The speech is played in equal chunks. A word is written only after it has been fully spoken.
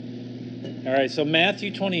All right, so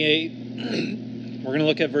Matthew 28, we're going to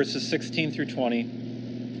look at verses 16 through 20.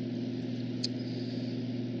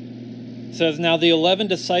 It says, "Now the 11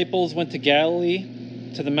 disciples went to Galilee,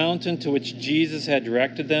 to the mountain to which Jesus had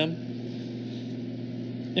directed them.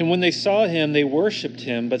 And when they saw him, they worshipped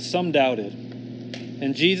him, but some doubted.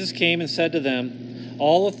 And Jesus came and said to them,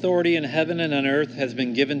 'All authority in heaven and on earth has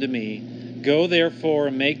been given to me. Go therefore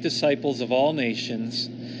and make disciples of all nations,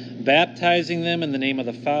 baptizing them in the name of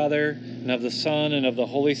the Father, and of the Son, and of the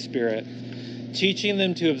Holy Spirit, teaching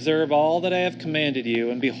them to observe all that I have commanded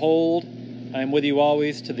you. And behold, I am with you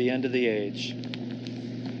always to the end of the age.'"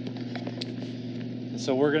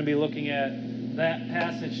 So we're going to be looking at that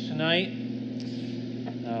passage tonight.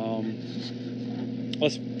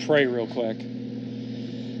 Let's pray real quick.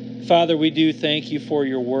 Father, we do thank you for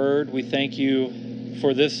your word. We thank you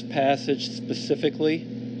for this passage specifically.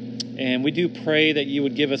 And we do pray that you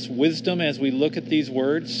would give us wisdom as we look at these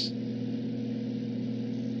words.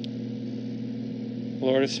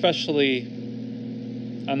 Lord, especially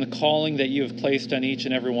on the calling that you have placed on each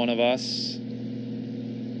and every one of us,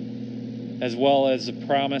 as well as the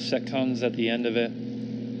promise that comes at the end of it,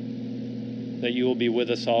 that you will be with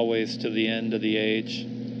us always to the end of the age.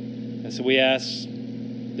 And so we ask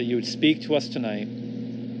that you would speak to us tonight,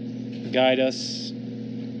 guide us.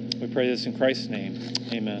 We pray this in Christ's name.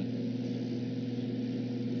 Amen.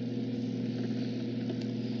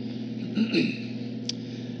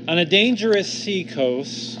 On a dangerous sea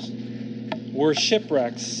coast where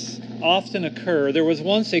shipwrecks often occur, there was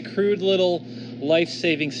once a crude little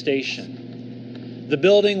life-saving station. The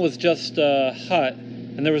building was just a hut,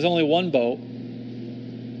 and there was only one boat.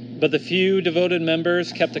 But the few devoted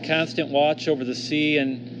members kept a constant watch over the sea,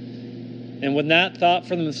 and with that thought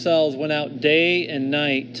for themselves, went out day and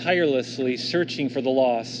night tirelessly searching for the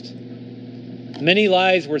lost. Many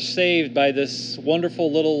lives were saved by this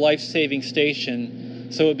wonderful little life-saving station,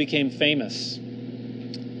 so it became famous.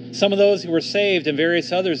 Some of those who were saved and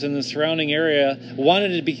various others in the surrounding area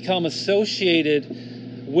wanted to become associated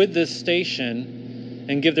with this station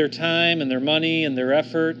and give their time and their money and their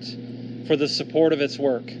effort for the support of its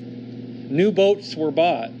work. New boats were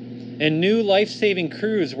bought, and new life-saving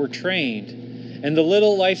crews were trained, and the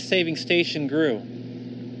little life-saving station grew.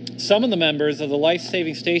 Some of the members of the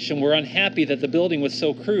life-saving station were unhappy that the building was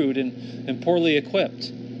so crude and poorly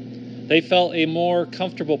equipped. They felt a more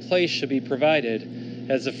comfortable place should be provided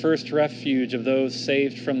as the first refuge of those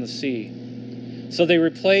saved from the sea. So they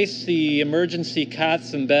replaced the emergency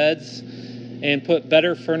cots and beds and put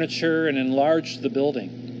better furniture and enlarged the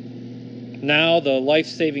building. Now the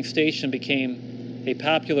life-saving station became a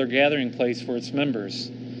popular gathering place for its members,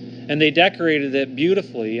 and they decorated it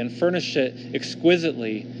beautifully and furnished it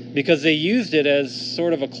exquisitely because they used it as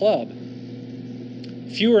sort of a club.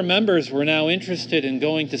 Fewer members were now interested in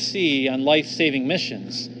going to sea on life-saving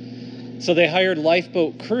missions, so they hired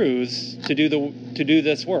lifeboat crews to do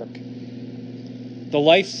this work. The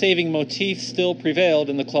life-saving motif still prevailed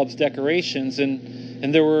in the club's decorations,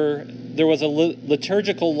 and there was a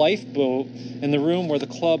liturgical lifeboat in the room where the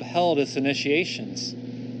club held its initiations.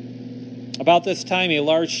 About this time, a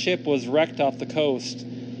large ship was wrecked off the coast,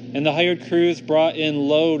 and the hired crews brought in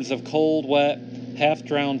loads of cold, wet,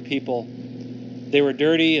 half-drowned people. They were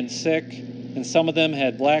dirty and sick, and some of them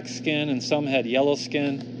had black skin and some had yellow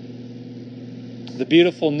skin. The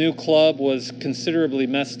beautiful new club was considerably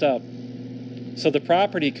messed up. So the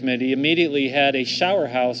property committee immediately had a shower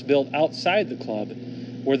house built outside the club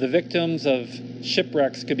where the victims of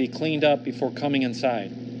shipwrecks could be cleaned up before coming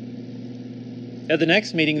inside. At the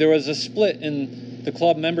next meeting, there was a split in the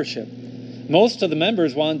club membership. Most of the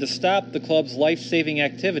members wanted to stop the club's life-saving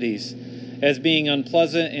activities as being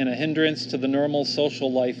unpleasant and a hindrance to the normal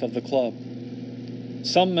social life of the club.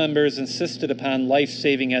 Some members insisted upon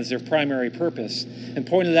life-saving as their primary purpose and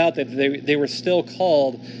pointed out that they were still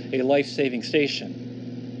called a life-saving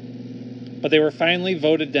station. But they were finally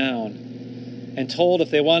voted down and told if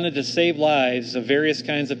they wanted to save lives of various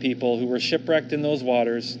kinds of people who were shipwrecked in those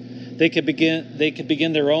waters, they could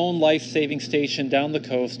begin their own life-saving station down the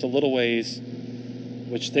coast a little ways,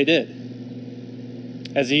 which they did.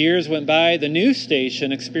 As the years went by, the new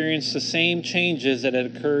station experienced the same changes that had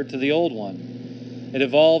occurred to the old one. It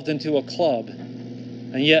evolved into a club,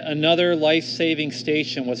 and yet another life-saving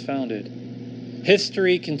station was founded.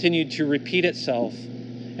 History continued to repeat itself,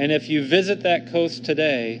 and if you visit that coast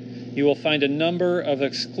today, you will find a number of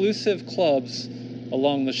exclusive clubs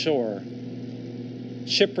along the shore.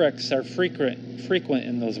 Shipwrecks are frequent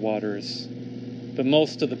in those waters, but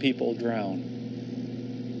most of the people drown.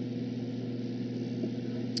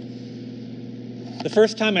 The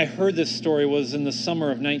first time I heard this story was in the summer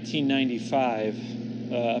of 1995.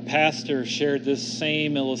 a pastor shared this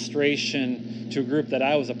same illustration to a group that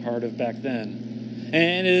I was a part of back then.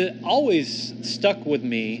 And it always stuck with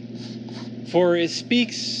me, for it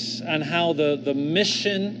speaks on how the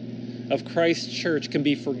mission of Christ's church can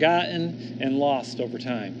be forgotten and lost over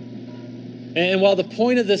time. And while the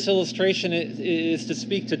point of this illustration is to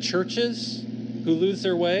speak to churches who lose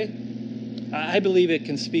their way, I believe it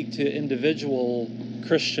can speak to individual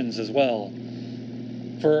Christians as well.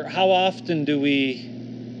 For how often do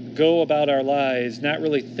we go about our lives not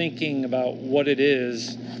really thinking about what it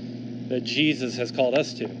is that Jesus has called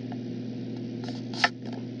us to?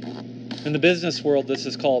 In the business world, this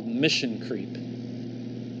is called mission creep.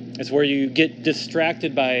 It's where you get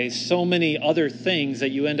distracted by so many other things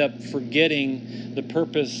that you end up forgetting the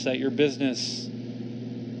purpose that your business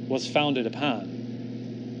was founded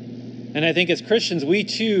upon. And I think as Christians, we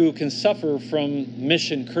too can suffer from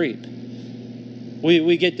mission creep.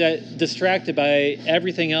 We get that distracted by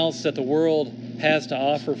everything else that the world has to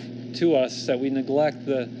offer to us, that we neglect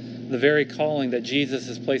the very calling that Jesus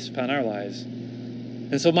has placed upon our lives.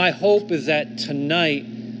 And so my hope is that tonight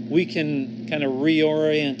we can kind of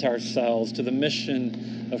reorient ourselves to the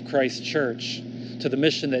mission of Christ's church, to the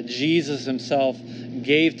mission that Jesus himself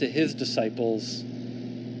gave to his disciples,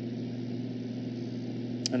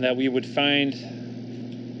 and that we would find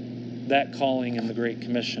that calling in the Great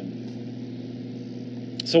Commission.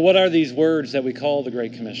 So what are these words that we call the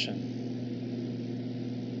Great Commission?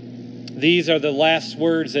 These are the last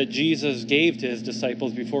words that Jesus gave to his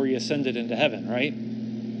disciples before he ascended into heaven, right?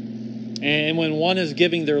 And when one is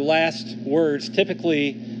giving their last words,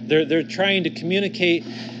 typically they're trying to communicate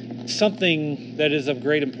something that is of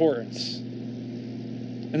great importance.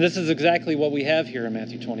 And this is exactly what we have here in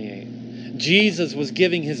Matthew 28. Jesus was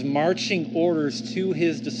giving his marching orders to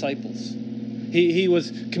his disciples. He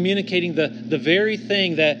was communicating the very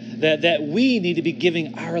thing that we need to be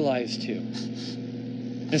giving our lives to.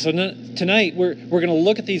 And so tonight we're going to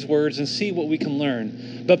look at these words and see what we can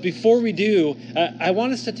learn. But before we do, I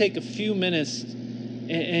want us to take a few minutes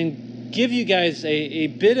and give you guys a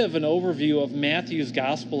bit of an overview of Matthew's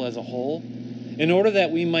gospel as a whole, in order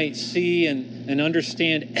that we might see and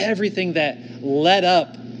understand everything that led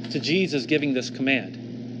up to Jesus giving this command.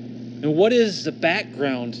 And what is the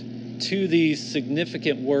background to these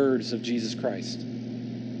significant words of Jesus Christ?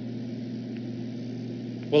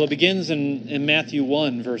 Well, it begins in Matthew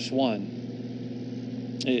 1, verse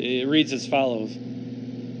 1. It reads as follows.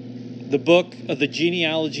 The book of the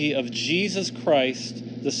genealogy of Jesus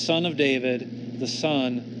Christ, the son of David, the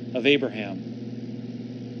son of Abraham.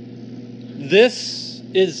 This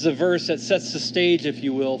is the verse that sets the stage, if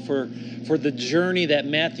you will, for the journey that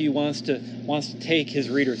Matthew wants to take his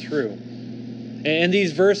reader through. And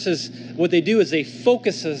these verses, what they do is they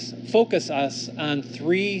focus us on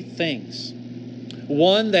three things.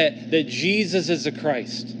 One, that Jesus is the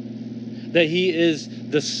Christ, that he is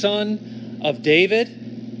the son of David,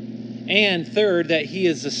 and third, that he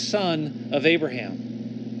is the son of Abraham.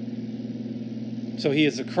 So he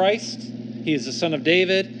is the Christ, he is the son of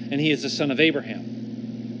David, and he is the son of Abraham.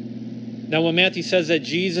 Now, when Matthew says that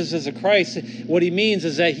Jesus is a Christ, what he means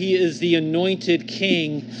is that he is the anointed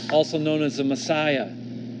king, also known as the Messiah.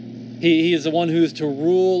 He is the one who is to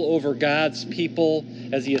rule over God's people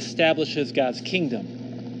as he establishes God's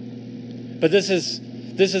kingdom. But this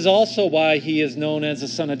is also why he is known as the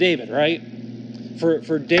son of David, right?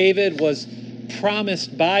 For David was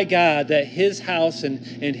promised by God that his house and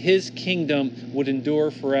his kingdom would endure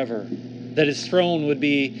forever, that his throne would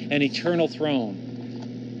be an eternal throne.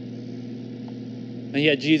 And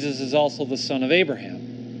yet Jesus is also the son of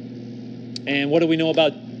Abraham. And what do we know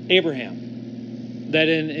about Abraham? That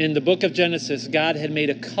in the book of Genesis, God had made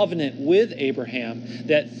a covenant with Abraham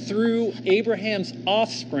that through Abraham's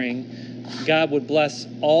offspring, God would bless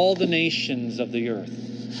all the nations of the earth.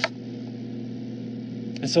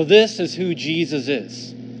 And so this is who Jesus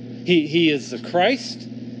is. He is the Christ.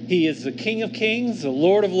 He is the King of Kings, the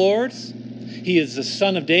Lord of Lords. He is the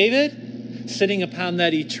son of David, sitting upon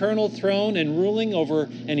that eternal throne and ruling over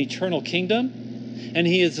an eternal kingdom. And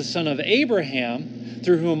he is the son of Abraham,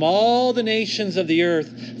 through whom all the nations of the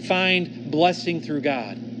earth find blessing through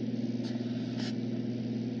God.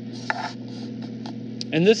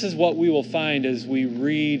 And this is what we will find as we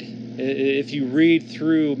read, if you read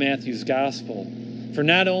through Matthew's gospel. For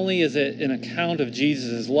not only is it an account of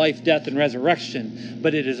Jesus' life, death, and resurrection,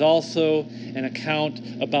 but it is also an account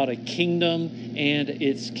about a kingdom and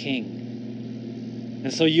its king.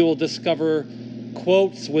 And so you will discover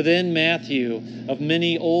quotes within Matthew of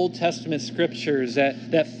many Old Testament scriptures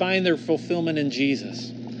that find their fulfillment in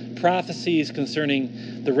Jesus. Prophecies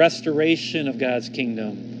concerning the restoration of God's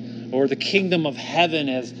kingdom, or the kingdom of heaven,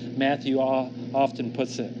 as Matthew often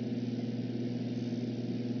puts it.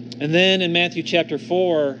 And then in Matthew chapter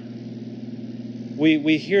 4,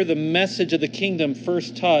 we hear the message of the kingdom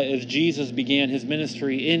first taught as Jesus began his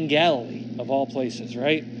ministry in Galilee, of all places,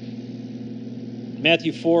 right?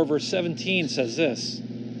 Matthew 4, verse 17 says this: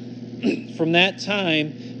 From that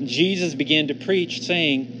time, Jesus began to preach,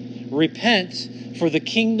 saying, Repent, for the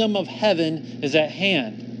kingdom of heaven is at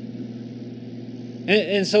hand.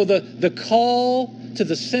 And so the call to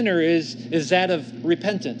the sinner is that of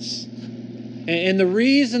repentance. And the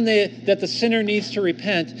reason that the sinner needs to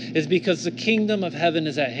repent is because the kingdom of heaven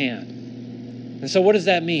is at hand. And so what does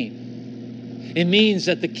that mean? It means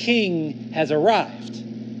that the king has arrived,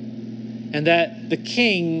 and that the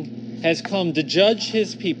king has come to judge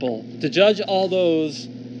his people, to judge all those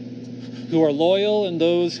who are loyal and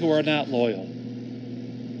those who are not loyal.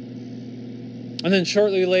 And then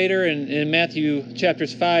shortly later in Matthew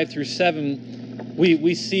chapters 5 through 7,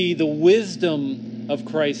 we see the wisdom of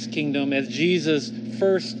Christ's kingdom as Jesus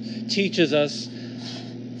first teaches us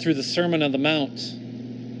through the Sermon on the Mount.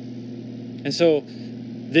 And so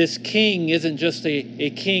this king isn't just a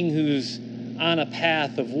king who's on a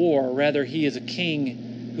path of war. Rather, he is a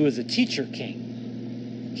king who is a teacher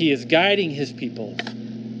king. He is guiding his people.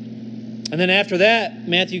 And then after that,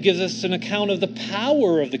 Matthew gives us an account of the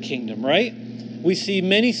power of the kingdom, right? We see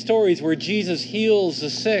many stories where Jesus heals the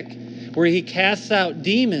sick, where he casts out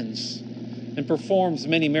demons and performs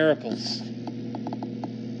many miracles.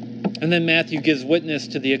 And then Matthew gives witness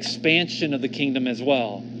to the expansion of the kingdom as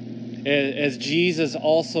well, as Jesus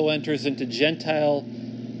also enters into Gentile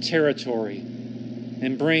territory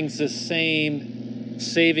and brings the same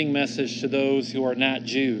saving message to those who are not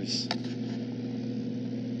Jews.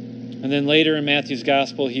 And then later in Matthew's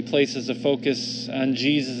gospel, he places the focus on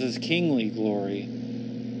Jesus' kingly glory.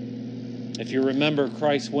 If you remember,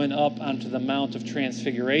 Christ went up onto the Mount of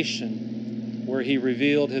Transfiguration, where he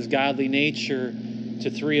revealed his godly nature to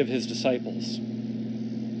 3 of his disciples.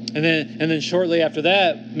 And then shortly after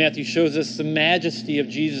that, Matthew shows us the majesty of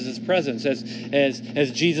Jesus' presence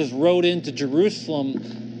as Jesus rode into Jerusalem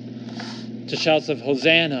to shouts of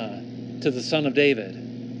Hosanna to the Son of David.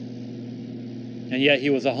 And yet he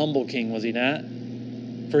was a humble king, was he not?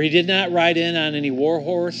 For he did not ride in on any war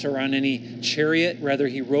horse or on any chariot. Rather,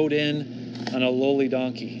 he rode in on a lowly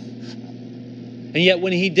donkey. And yet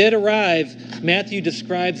when he did arrive, Matthew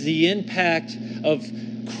describes the impact of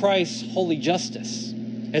Christ's holy justice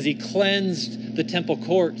as he cleansed the temple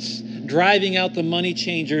courts, driving out the money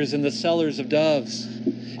changers and the sellers of doves.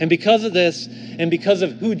 And because of this, and because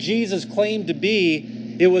of who Jesus claimed to be,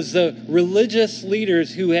 it was the religious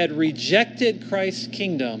leaders who had rejected Christ's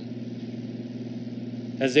kingdom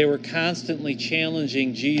as they were constantly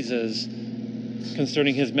challenging Jesus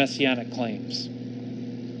concerning his messianic claims.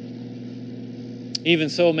 Even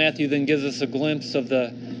so, Matthew then gives us a glimpse of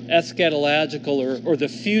the eschatological or the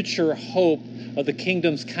future hope of the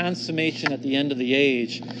kingdom's consummation at the end of the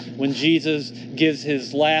age, when Jesus gives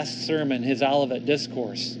his last sermon, his Olivet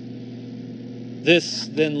Discourse. This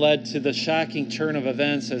then led to the shocking turn of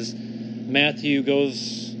events as Matthew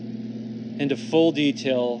goes into full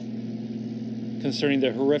detail concerning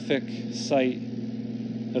the horrific sight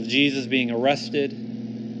of Jesus being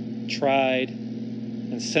arrested, tried,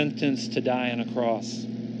 and sentenced to die on a cross.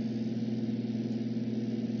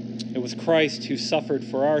 It was Christ who suffered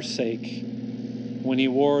for our sake when he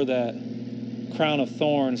wore that crown of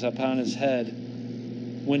thorns upon his head.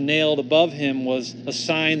 When nailed above him was a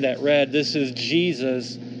sign that read, "This is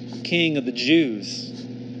Jesus, King of the Jews."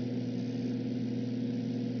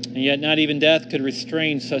 And yet not even death could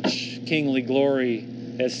restrain such kingly glory,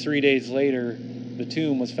 as 3 days later the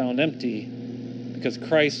tomb was found empty, because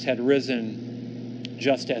Christ had risen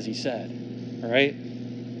just as he said. All right?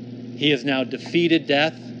 He has now defeated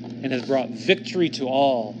death and has brought victory to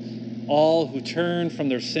all who turn from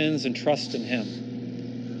their sins and trust in him.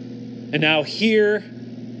 And now here,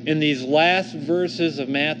 in these last verses of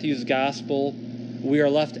Matthew's gospel, we are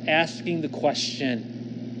left asking the question,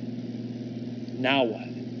 now what?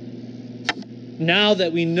 Now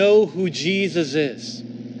that we know who Jesus is,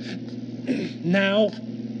 now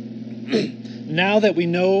that we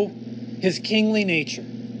know his kingly nature,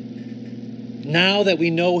 now that we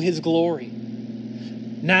know his glory,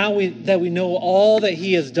 that we know all that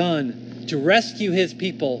he has done to rescue his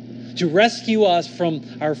people, to rescue us from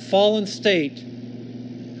our fallen state,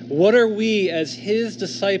 what are we as his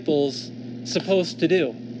disciples supposed to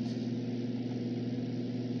do?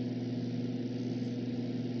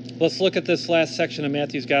 Let's look at this last section of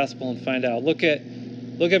Matthew's gospel and find out. Look at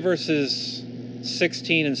verses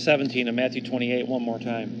 16 and 17 of Matthew 28 one more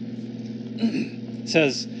time. It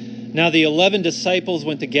says, Now the 11 disciples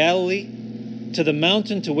went to Galilee, to the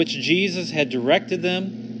mountain to which Jesus had directed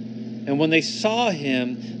them. And when they saw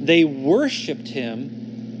him, they worshipped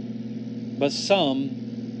him, but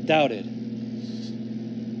some doubted.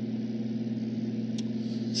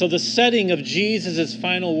 So the setting of Jesus'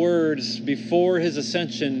 final words before his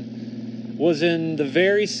ascension was in the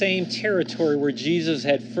very same territory where Jesus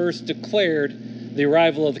had first declared the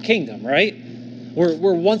arrival of the kingdom, right?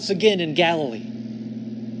 We're once again in Galilee.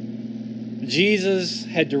 Jesus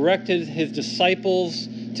had directed his disciples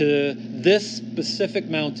to this specific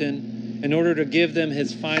mountain in order to give them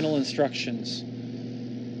his final instructions.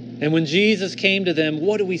 And when Jesus came to them,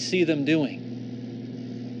 what do we see them doing?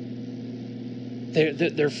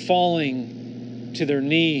 They're falling to their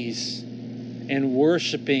knees and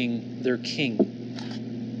worshiping their King.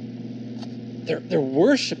 They're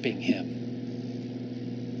worshiping him.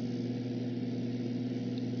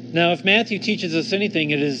 Now, if Matthew teaches us anything,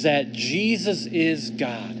 it is that Jesus is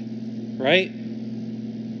God, right?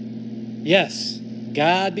 Yes,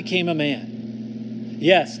 God became a man.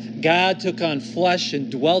 Yes, God took on flesh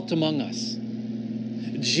and dwelt among us.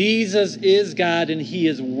 Jesus is God, and he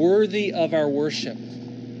is worthy of our worship.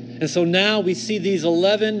 And so now we see these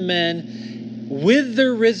 11 men with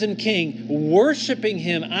their risen King worshiping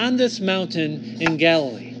him on this mountain in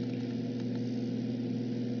Galilee.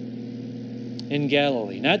 In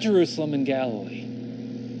Galilee, not Jerusalem, in Galilee.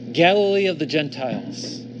 Galilee of the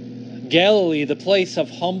Gentiles. Galilee, the place of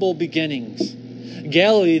humble beginnings.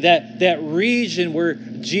 Galilee, that region where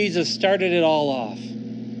Jesus started it all off.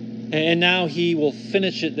 And now he will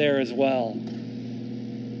finish it there as well.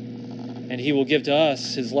 And he will give to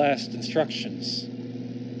us his last instructions.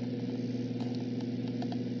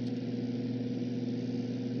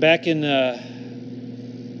 Back in,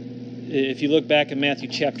 if you look back in Matthew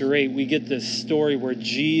chapter 8, we get this story where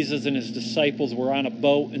Jesus and his disciples were on a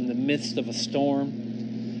boat in the midst of a storm.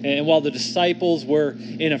 And while the disciples were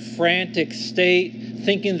in a frantic state,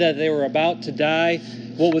 thinking that they were about to die,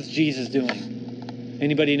 what was Jesus doing?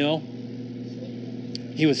 Anybody know?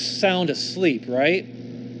 He was sound asleep, right?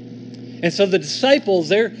 And so the disciples,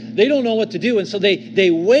 they don't know what to do. And so they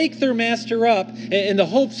wake their master up in the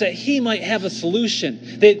hopes that he might have a solution.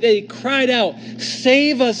 They cried out,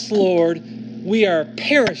 "Save us, Lord, we are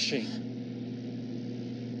perishing."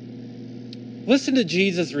 Listen to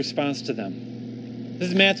Jesus' response to them. This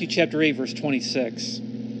is Matthew chapter 8, verse 26.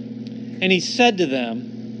 And he said to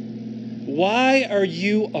them, "Why are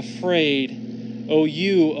you afraid, O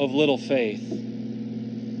you of little faith?"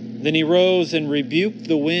 Then he rose and rebuked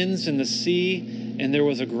the winds and the sea, and there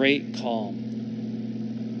was a great calm.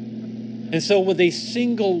 And so with a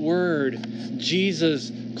single word,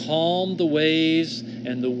 Jesus calmed the waves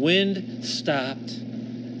and the wind stopped.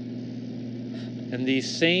 And these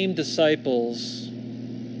same disciples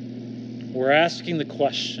were asking the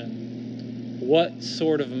question, what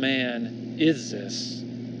sort of man is this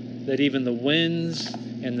that even the winds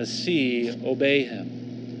and the sea obey him?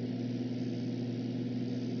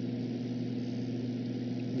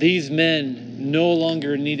 These men no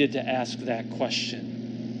longer needed to ask that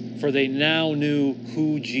question, for they now knew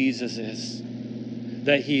who Jesus is,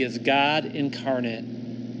 that he is God incarnate,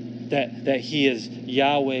 that he is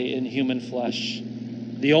Yahweh in human flesh,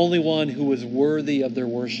 the only one who is worthy of their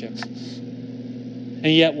worship.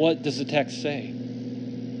 And yet, what does the text say?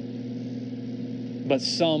 But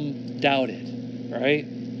some doubted, right?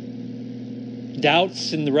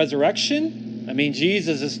 Doubts in the resurrection? I mean,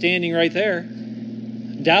 Jesus is standing right there.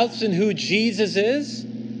 Doubts in who Jesus is?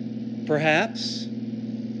 Perhaps.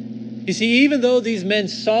 You see, even though these men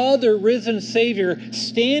saw their risen Savior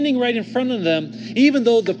standing right in front of them, even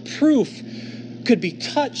though the proof could be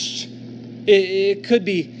touched, it could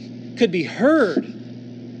be heard,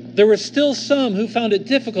 there were still some who found it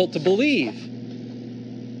difficult to believe.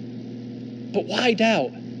 But why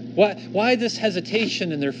doubt? Why this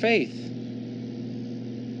hesitation in their faith?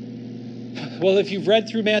 Well, if you've read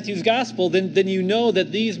through Matthew's gospel, then you know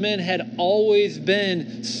that these men had always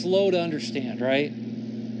been slow to understand, right?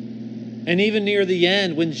 And even near the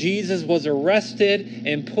end, when Jesus was arrested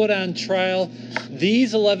and put on trial,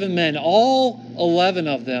 these 11 men, all 11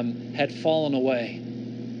 of them, had fallen away.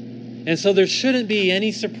 And so there shouldn't be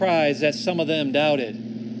any surprise that some of them doubted.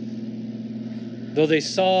 Though they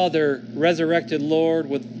saw their resurrected Lord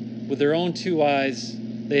with their own two eyes,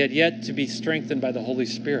 they had yet to be strengthened by the Holy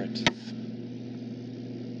Spirit.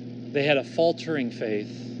 They had a faltering faith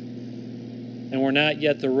and were not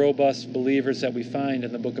yet the robust believers that we find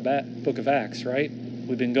in the book of Acts, right?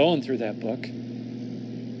 We've been going through that book.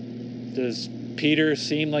 Does Peter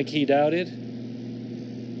seem like he doubted?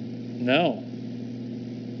 No.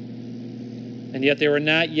 And yet they were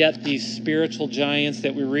not yet these spiritual giants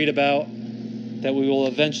that we read about, that we will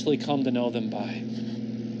eventually come to know them by.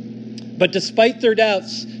 But despite their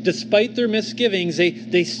doubts, despite their misgivings,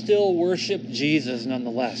 they still worship Jesus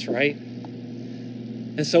nonetheless, right?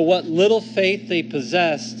 And so what little faith they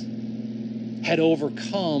possessed had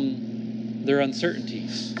overcome their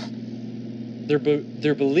uncertainties.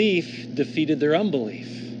 Their belief defeated their unbelief.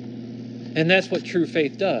 And that's what true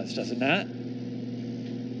faith does it not?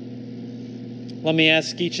 Let me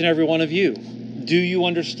ask each and every one of you, do you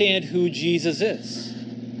understand who Jesus is?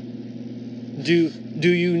 Do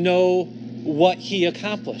you know what he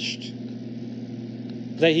accomplished?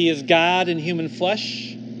 That he is God in human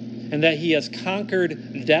flesh, and that he has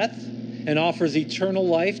conquered death and offers eternal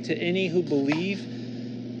life to any who believe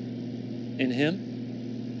in him?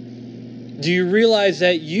 Do you realize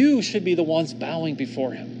that you should be the ones bowing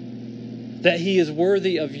before him? That he is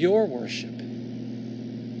worthy of your worship?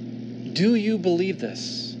 Do you believe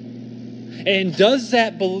this? And does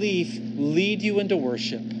that belief lead you into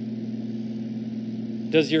worship?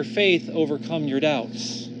 Does your faith overcome your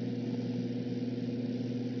doubts?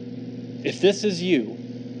 If this is you,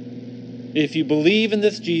 if you believe in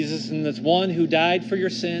this Jesus, in this one who died for your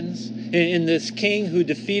sins, in this King who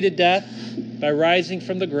defeated death by rising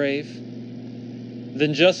from the grave,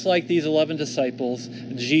 then just like these 11 disciples,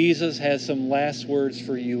 Jesus has some last words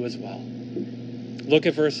for you as well. Look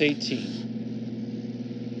at verse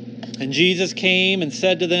 18. And Jesus came and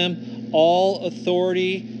said to them, all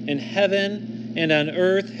authority in heaven and on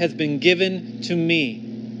earth has been given to me.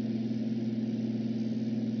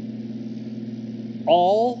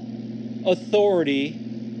 All authority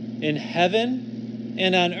in heaven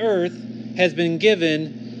and on earth has been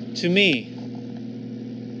given to me.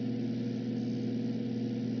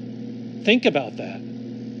 Think about that.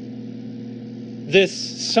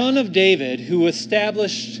 This Son of David who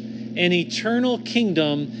established an eternal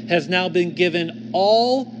kingdom has now been given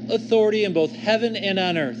all authority in both heaven and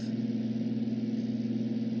on earth.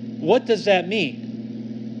 What does that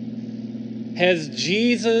mean? Has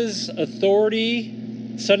Jesus' authority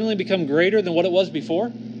suddenly become greater than what it was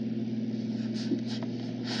before?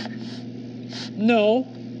 No,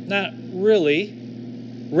 not really.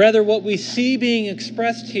 Rather, what we see being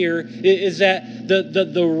expressed here is that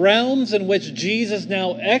the realms in which Jesus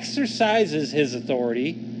now exercises his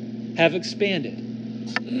authority have expanded.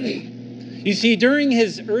 You see, during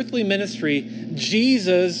his earthly ministry,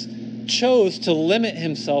 Jesus chose to limit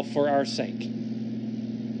himself for our sake.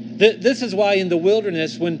 This is why in the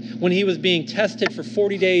wilderness, when he was being tested for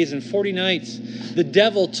 40 days and 40 nights, the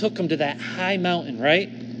devil took him to that high mountain, right?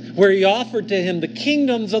 Where he offered to him the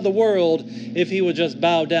kingdoms of the world if he would just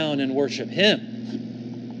bow down and worship him.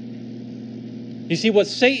 You see, what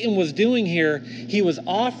Satan was doing here, he was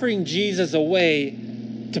offering Jesus a way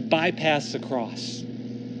to bypass the cross.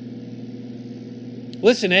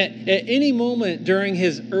 Listen, at any moment during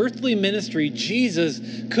his earthly ministry, Jesus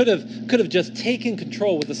could have just taken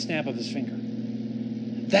control with a snap of his finger.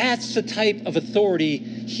 That's the type of authority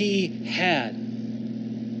he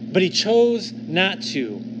had. But he chose not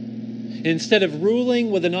to. Instead of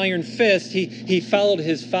ruling with an iron fist, he followed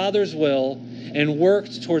his Father's will and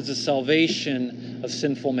worked towards the salvation of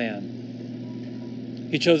sinful man.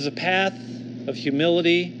 He chose the path of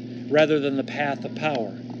humility rather than the path of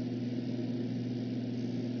power.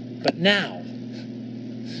 But now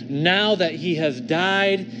that he has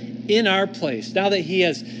died in our place, now that he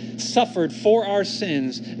has suffered for our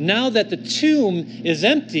sins, now that the tomb is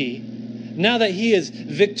empty, now that he is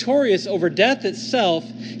victorious over death itself,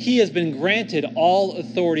 he has been granted all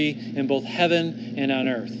authority in both heaven and on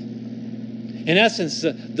earth. In essence,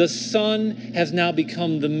 the Son has now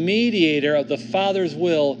become the mediator of the Father's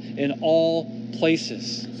will in all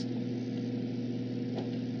places.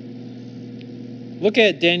 Look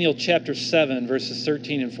at Daniel chapter 7, verses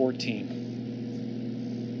 13 and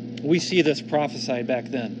 14. We see this prophesied back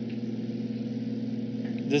then.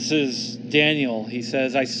 This is Daniel. He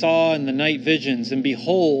says, I saw in the night visions, and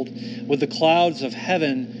behold, with the clouds of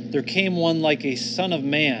heaven, there came one like a son of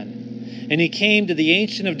man. And he came to the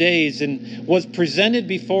Ancient of Days and was presented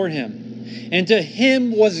before him. And to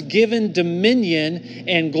him was given dominion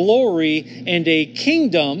and glory and a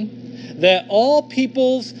kingdom that all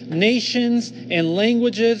peoples, nations, and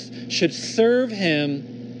languages should serve him.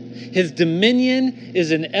 His dominion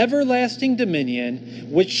is an everlasting dominion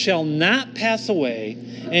which shall not pass away,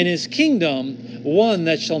 and his kingdom one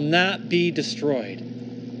that shall not be destroyed.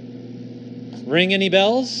 Ring any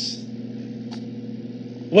bells?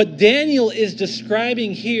 What Daniel is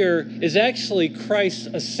describing here is actually Christ's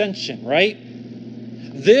ascension, right?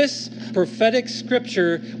 This prophetic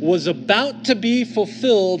scripture was about to be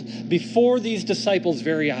fulfilled before these disciples'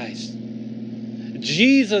 very eyes.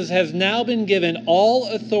 Jesus has now been given all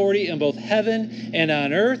authority in both heaven and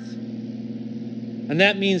on earth. And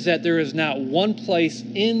that means that there is not one place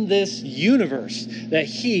in this universe that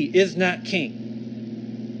he is not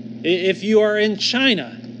king. If you are in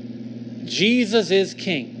China, Jesus is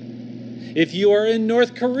king. If you are in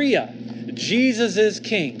North Korea, Jesus is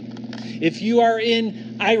king. If you are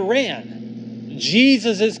in Iran,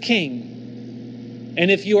 Jesus is king. And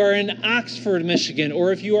if you are in Oxford, Michigan,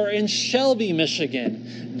 or if you are in Shelby,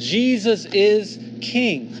 Michigan, Jesus is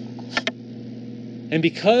king. And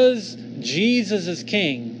because Jesus is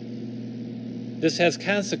king, this has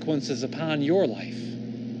consequences upon your life.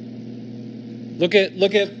 Look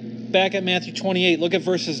at back at Matthew 28. Look at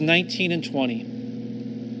verses 19 and 20.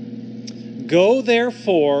 Go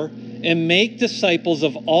therefore and make disciples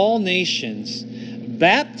of all nations,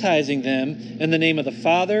 baptizing them in the name of the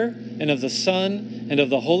Father and of the Son and of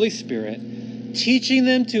the Holy Spirit, teaching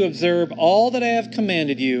them to observe all that I have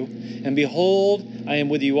commanded you, and behold, I am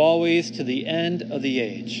with you always to the end of the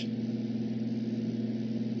age.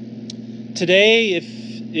 Today,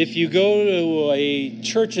 if you go to a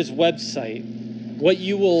church's website, what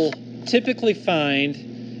you will typically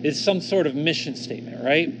find is some sort of mission statement,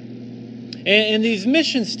 right? And these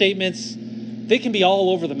mission statements, they can be all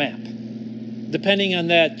over the map, depending on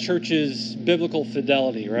that church's biblical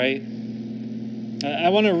fidelity, right? I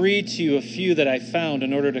want to read to you a few that I found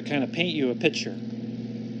in order to kind of paint you a picture.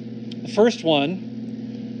 The first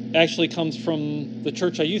one actually comes from the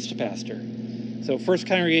church I used to pastor. So First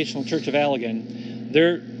Congregational Church of Allegan,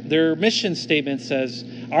 their mission statement says,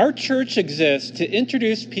 our church exists to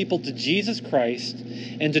introduce people to Jesus Christ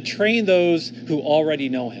and to train those who already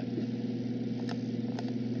know him.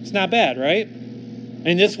 It's not bad, right?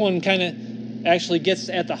 And this one kind of actually gets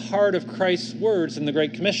at the heart of Christ's words in the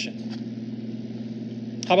Great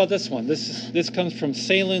Commission. How about this one? This comes from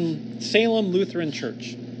Salem Lutheran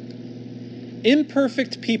Church.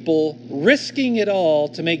 Imperfect people risking it all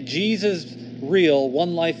to make Jesus real,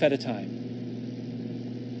 one life at a time.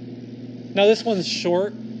 Now this one's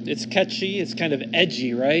short, it's catchy, it's kind of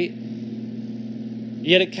edgy, right?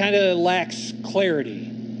 Yet it kind of lacks clarity.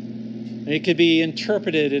 It could be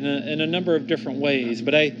interpreted in a number of different ways,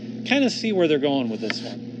 but I kind of see where they're going with this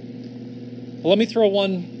one. Well, let me throw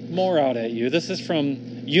one more out at you. This is from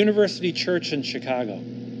University Church in Chicago.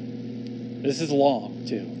 This is long,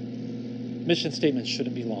 too. Mission statements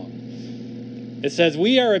shouldn't be long. It says,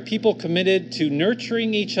 we are a people committed to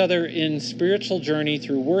nurturing each other in spiritual journey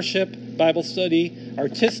through worship, Bible study,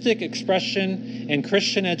 artistic expression, and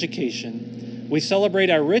Christian education. We celebrate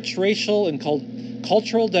our rich racial and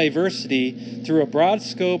cultural diversity through a broad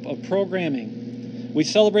scope of programming. We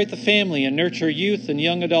celebrate the family and nurture youth and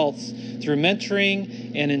young adults through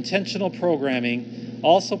mentoring and intentional programming,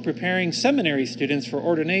 also preparing seminary students for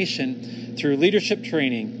ordination through leadership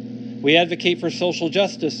training. We advocate for social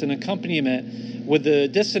justice and accompaniment with the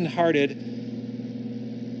disinherited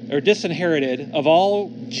of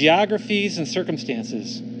all geographies and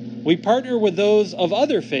circumstances. We partner with those of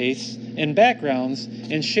other faiths and backgrounds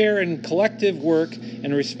and share in collective work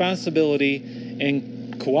and responsibility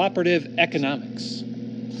and cooperative economics.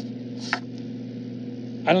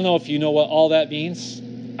 I don't know if you know what all that means.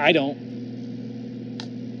 I don't.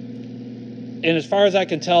 And as far as I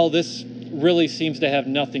can tell, this really seems to have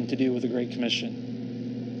nothing to do with the Great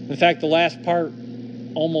Commission. In fact, the last part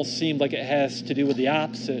almost seemed like it has to do with the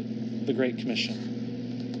opposite of the Great Commission.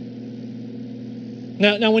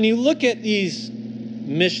 Now, when you look at these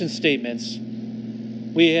mission statements,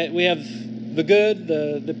 we have the good,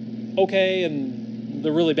 the okay, and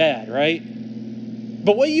the really bad, right?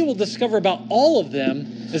 But what you will discover about all of them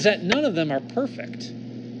is that none of them are perfect,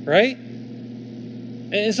 right?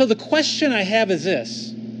 And so the question I have is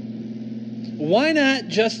this: why not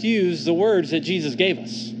just use the words that Jesus gave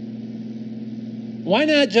us? Why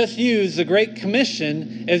not just use the Great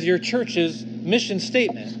Commission as your church's mission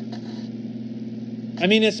statement? I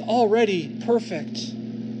mean, it's already perfect,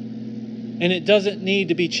 and it doesn't need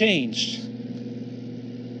to be changed.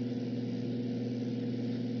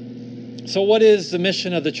 So what is the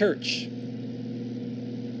mission of the church?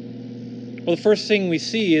 Well, the first thing we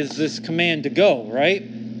see is this command to go,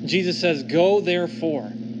 right? Jesus says, go therefore.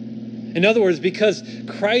 In other words, because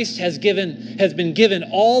Christ has been given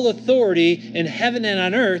all authority in heaven and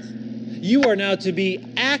on earth, you are now to be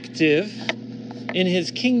active in his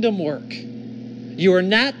kingdom work. You are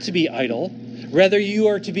not to be idle. Rather, you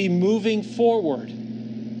are to be moving forward.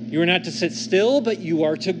 You are not to sit still, but you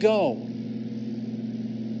are to go.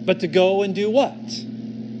 But to go and do what?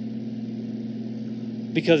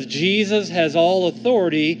 Because Jesus has all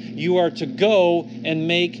authority, you are to go and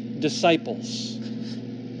make disciples.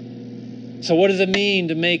 So what does it mean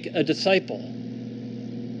to make a disciple?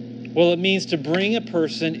 Well, it means to bring a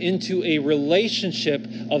person into a relationship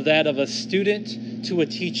of that of a student to a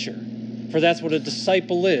teacher. For that's what a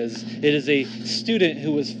disciple is. It is a student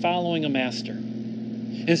who is following a master.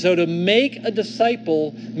 And so to make a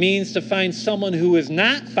disciple means to find someone who is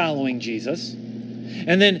not following Jesus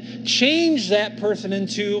and then change that person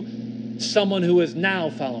into someone who is now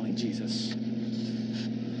following Jesus.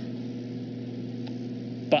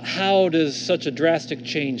 But how does such a drastic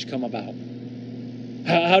change come about?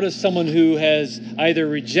 How does someone who has either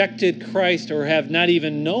rejected Christ or have not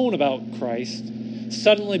even known about Christ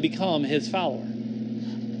suddenly become his follower?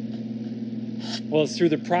 Well, it's through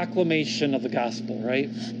the proclamation of the gospel, right?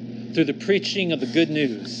 Through the preaching of the good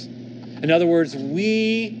news. In other words,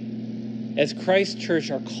 we as Christ Church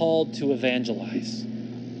are called to evangelize.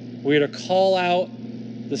 We are to call out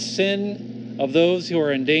the sin of those who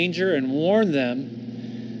are in danger and warn them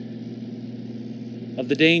of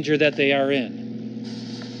the danger that they are in.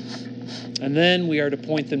 And then we are to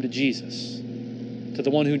point them to Jesus, to the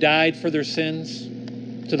one who died for their sins,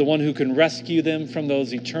 to the one who can rescue them from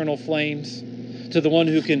those eternal flames, to the one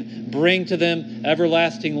who can bring to them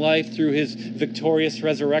everlasting life through his victorious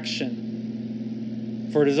resurrection.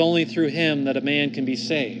 For it is only through him that a man can be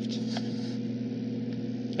saved.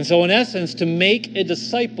 And so in essence, to make a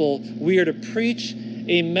disciple, we are to preach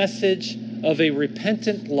a message of a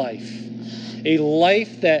repentant life, a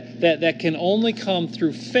life that can only come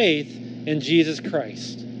through faith in Jesus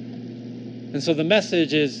Christ. And so the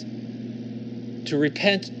message is to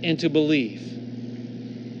repent and to believe.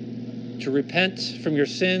 To repent from your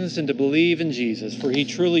sins and to believe in Jesus, for he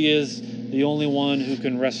truly is the only one who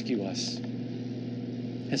can rescue us.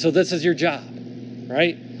 And so this is your job,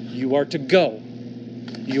 right? You are to go.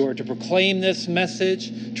 You are to proclaim this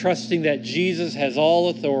message, trusting that Jesus has all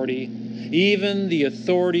authority, even the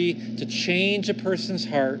authority to change a person's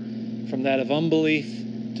heart from that of unbelief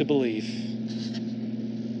to belief.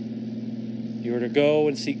 You are to go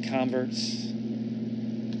and seek converts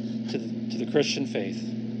to the Christian faith.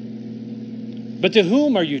 But to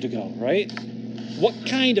whom are you to go, right? What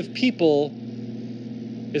kind of people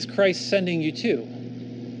is Christ sending you to?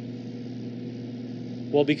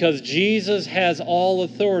 Well, because Jesus has all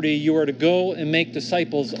authority, you are to go and make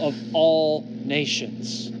disciples of all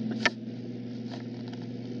nations.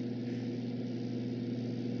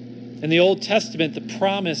 In the Old Testament, the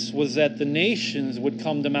promise was that the nations would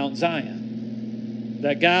come to Mount Zion,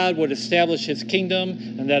 that God would establish his kingdom,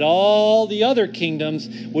 and that all the other kingdoms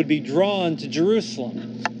would be drawn to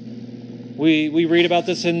Jerusalem. We read about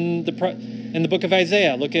this in the book of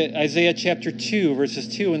Isaiah. Look at Isaiah chapter 2, verses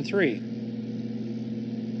 2 and 3.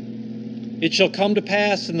 It shall come to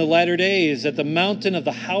pass in the latter days that the mountain of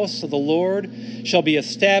the house of the Lord shall be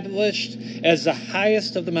established as the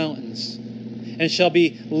highest of the mountains, and shall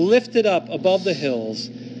be lifted up above the hills,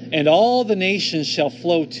 and all the nations shall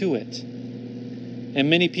flow to it. And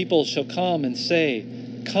many people shall come and say,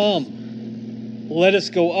 Come, let us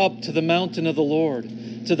go up to the mountain of the Lord,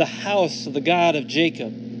 to the house of the God of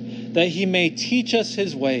Jacob, that he may teach us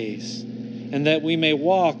his ways, and that we may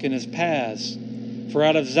walk in his paths. For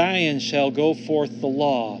out of Zion shall go forth the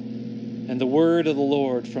law, and the word of the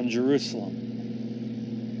Lord from Jerusalem.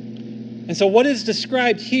 And so what is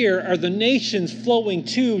described here are the nations flowing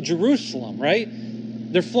to Jerusalem, right?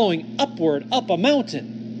 They're flowing upward, up a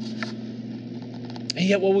mountain. And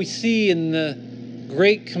yet what we see in the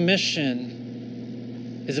Great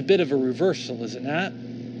Commission is a bit of a reversal, is it not?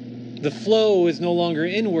 The flow is no longer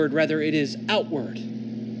inward, rather it is outward.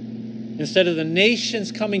 Instead of the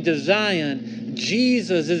nations coming to Zion,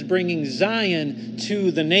 Jesus is bringing Zion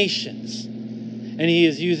to the nations. And he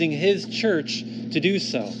is using his church to do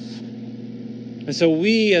so. And so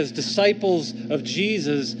we as disciples of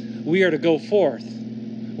Jesus, we are to go forth.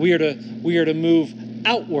 We are to move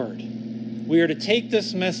outward. We are to take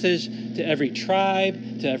this message to every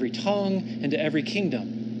tribe, to every tongue, and to every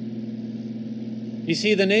kingdom. You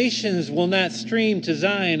see, the nations will not stream to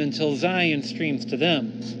Zion until Zion streams to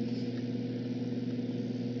them.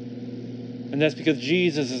 And that's because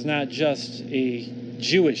Jesus is not just a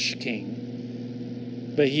Jewish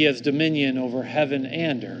king, but he has dominion over heaven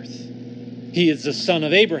and earth. He is the son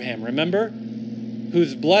of Abraham, remember?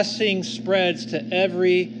 Whose blessing spreads to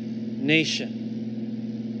every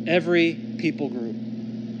nation, every people group.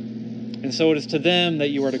 And so it is to them that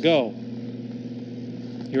you are to go.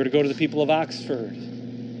 You are to go to the people of Oxford.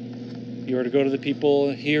 You are to go to the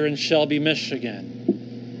people here in Shelby,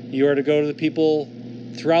 Michigan. You are to go to the people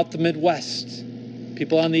throughout the Midwest,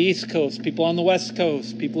 People on the East Coast, people on the West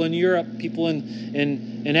Coast, people in Europe, people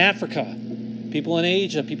in Africa, people in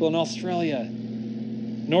Asia, people in Australia,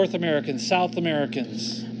 North Americans, South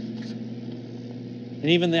Americans, and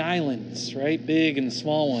even the islands, right? Big and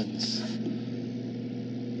small ones.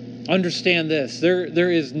 Understand this.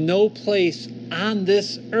 There is no place on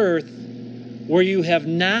this earth where you have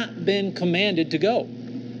not been commanded to go.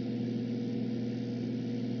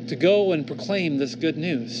 To go and proclaim this good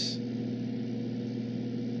news.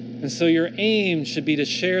 And so your aim should be to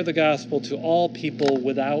share the gospel to all people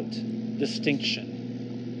without distinction.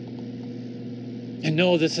 And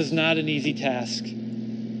no, this is not an easy task.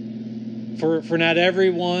 For not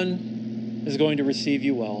everyone is going to receive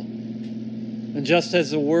you well. And just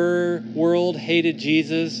as the world hated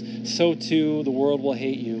Jesus, so too the world will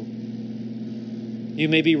hate you. You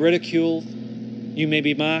may be ridiculed. You may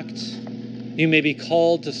be mocked. You may be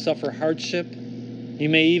called to suffer hardship. You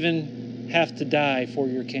may even have to die for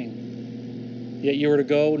your King. Yet you are to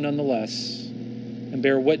go nonetheless and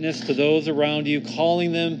bear witness to those around you,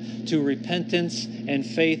 calling them to repentance and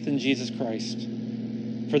faith in Jesus Christ.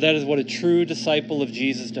 For that is what a true disciple of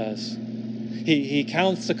Jesus does. He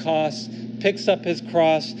counts the cost, picks up his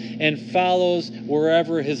cross, and follows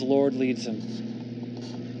wherever his Lord leads him.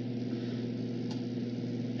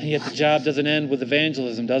 And yet the job doesn't end with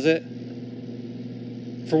evangelism, does it?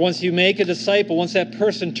 For once you make a disciple, once that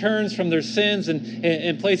person turns from their sins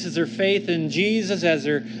and places their faith in Jesus as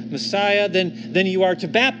their Messiah, then you are to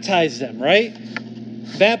baptize them, right?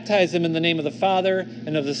 Baptize them in the name of the Father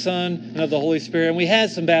and of the Son and of the Holy Spirit. And we had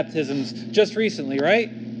some baptisms just recently, right?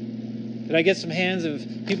 Did I get some hands of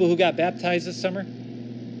people who got baptized this summer?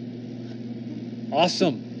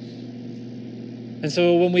 Awesome. And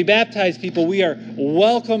so when we baptize people, we are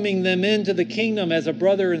welcoming them into the kingdom as a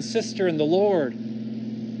brother and sister in the Lord.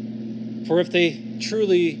 For if they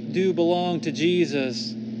truly do belong to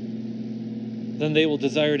Jesus, then they will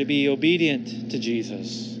desire to be obedient to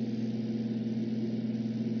Jesus.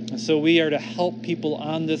 And so we are to help people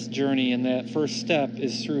on this journey, and that first step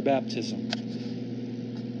is through baptism.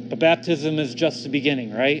 But baptism is just the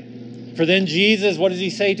beginning, right? For then Jesus, what does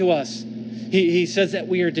he say to us? He says that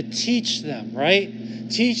we are to teach them, right?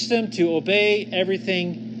 Teach them to obey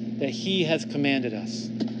everything that he has commanded us.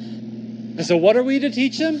 And so what are we to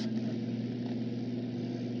teach them?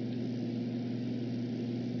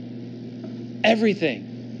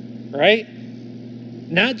 Everything, right?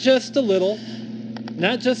 Not just a little,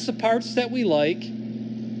 not just the parts that we like,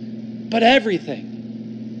 but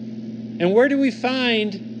everything. And where do we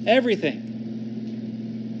find everything?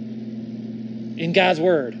 In God's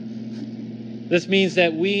Word. This means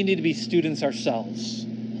that we need to be students ourselves.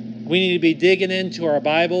 We need to be digging into our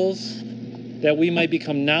Bibles that we might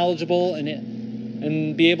become knowledgeable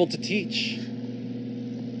and be able to teach.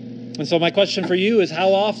 And so my question for you is,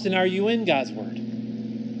 how often are you in God's Word?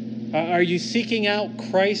 Are you seeking out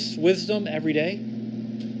Christ's wisdom every day?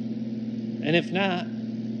 And if not,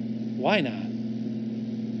 why not?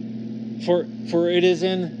 For it is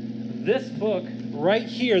in this book right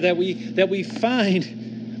here that we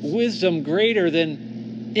find wisdom greater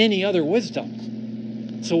than any other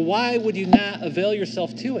wisdom. So why would you not avail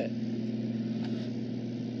yourself to it?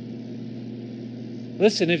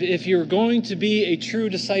 Listen, if you're going to be a true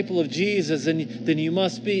disciple of Jesus, then you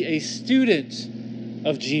must be a student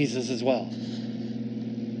of Jesus as well.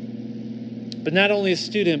 But not only a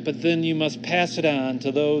student, but then you must pass it on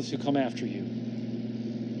to those who come after you.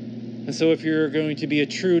 And so if you're going to be a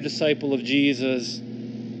true disciple of Jesus,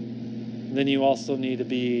 then you also need to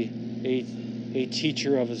be a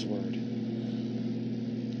teacher of his word.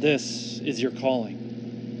 This is your calling.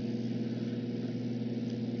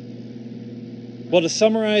 Well, to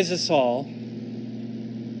summarize this all,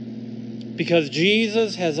 because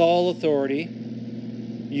Jesus has all authority,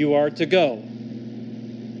 you are to go.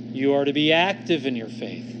 You are to be active in your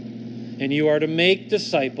faith. And you are to make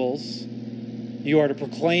disciples. You are to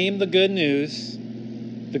proclaim the good news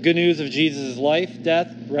of Jesus' life,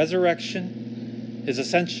 death, resurrection, his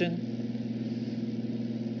ascension,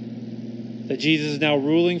 that Jesus is now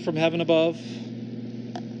ruling from heaven above.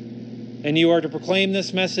 And you are to proclaim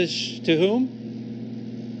this message to whom?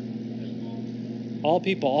 All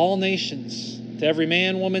people, all nations, to every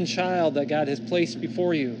man, woman, child that God has placed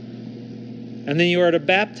before you. And then you are to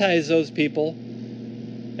baptize those people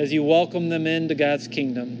as you welcome them into God's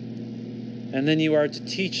kingdom. And then you are to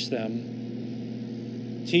teach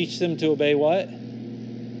them. Teach them to obey what?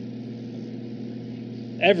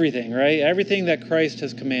 Everything, right? Everything that Christ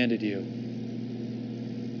has commanded you.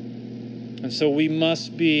 And so we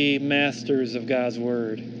must be masters of God's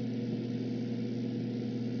word.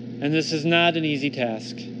 And this is not an easy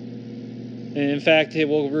task. And in fact, it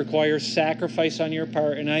will require sacrifice on your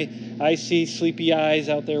part. And I see sleepy eyes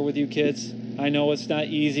out there with you kids. I know it's not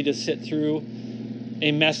easy to sit through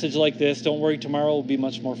a message like this. Don't worry, tomorrow will be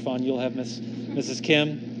much more fun. You'll have Mrs.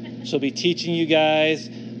 Kim. She'll be teaching you guys.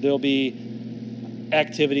 There'll be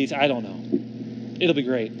activities. I don't know. It'll be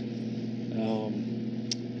great.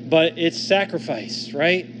 But it's sacrifice,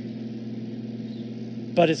 right?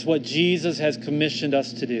 But it's what Jesus has commissioned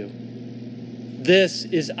us to do. This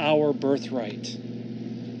is our birthright.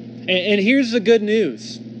 And here's the good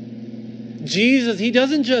news. Jesus, he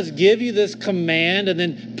doesn't just give you this command and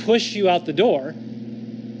then push you out the door.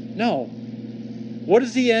 No. What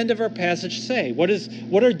does the end of our passage say? What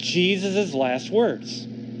are Jesus' last words?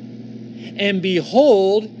 And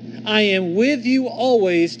behold, I am with you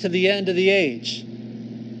always to the end of the age.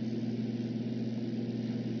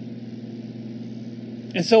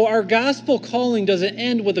 And so our gospel calling doesn't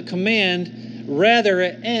end with a command. Rather,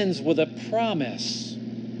 it ends with a promise.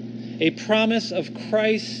 A promise of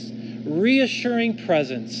Christ's reassuring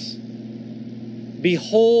presence.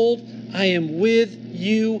 Behold, I am with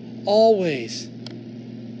you always.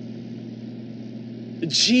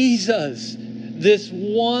 Jesus, this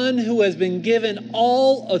one who has been given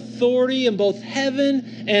all authority in both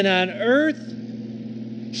heaven and on earth,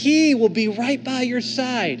 he will be right by your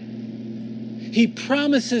side. He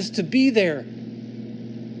promises to be there,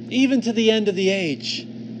 even to the end of the age. I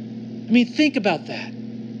mean, think about that.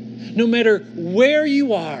 No matter where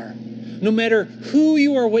you are, no matter who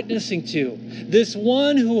you are witnessing to, this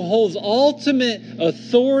one who holds ultimate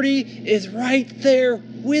authority is right there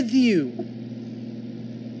with you.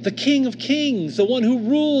 The King of Kings, the one who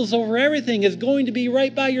rules over everything, is going to be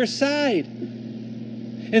right by your side.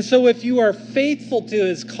 And so if you are faithful to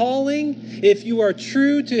his calling, if you are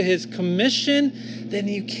true to his commission, then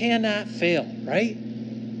you cannot fail, right?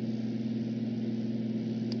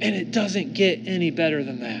 And it doesn't get any better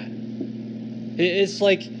than that. It's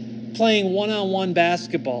like playing one-on-one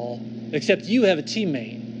basketball, except you have a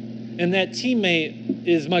teammate. And that teammate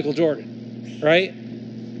is Michael Jordan, right?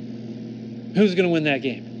 Who's going to win that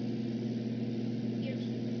game?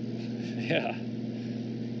 Yeah.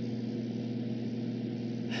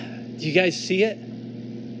 Do you guys see it?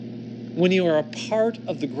 When you are a part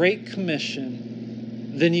of the Great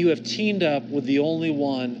Commission, then you have teamed up with the only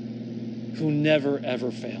one who never, ever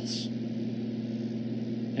fails.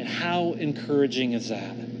 And how encouraging is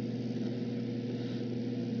that?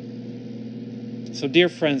 So, dear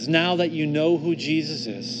friends, now that you know who Jesus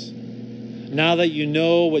is, now that you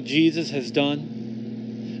know what Jesus has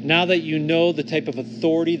done, now that you know the type of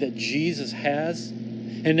authority that Jesus has,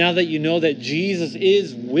 and now that you know that Jesus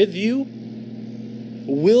is with you,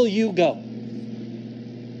 will you go?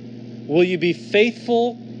 Will you be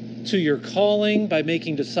faithful to your calling by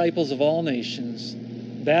making disciples of all nations,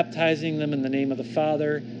 baptizing them in the name of the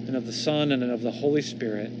Father and of the Son and of the Holy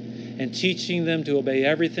Spirit, and teaching them to obey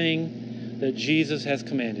everything that Jesus has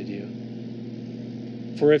commanded you?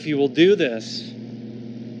 For if you will do this,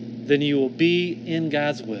 then you will be in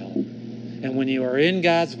God's will. And when you are in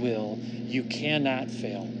God's will, you cannot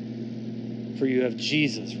fail, for you have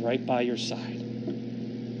Jesus right by your side.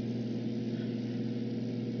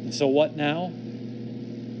 And so what now?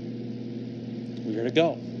 We are to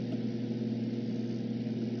go.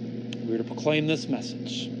 We are to proclaim this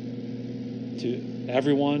message to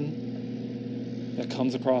everyone that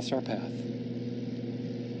comes across our path.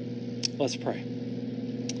 Let's pray.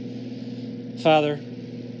 Father,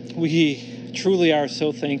 we truly are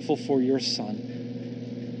so thankful for your Son.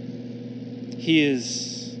 He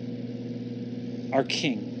is our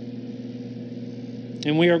King.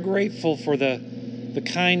 And we are grateful for the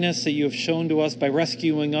kindness that you have shown to us by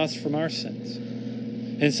rescuing us from our sins.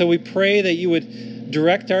 And so we pray that you would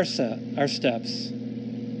direct our steps,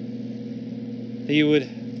 that you would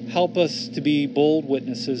help us to be bold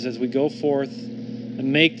witnesses as we go forth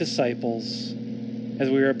and make disciples, as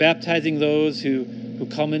we are baptizing those who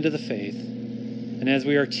come into the faith, and as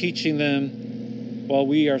we are teaching them while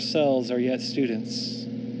we ourselves are yet students.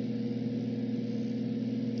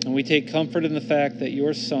 And we take comfort in the fact that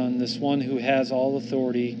your Son, this one who has all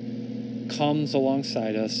authority, comes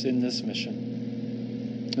alongside us in this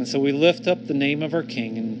mission. And so we lift up the name of our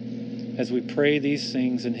King, and as we pray these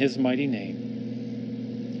things in his mighty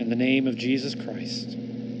name, in the name of Jesus Christ,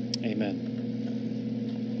 amen.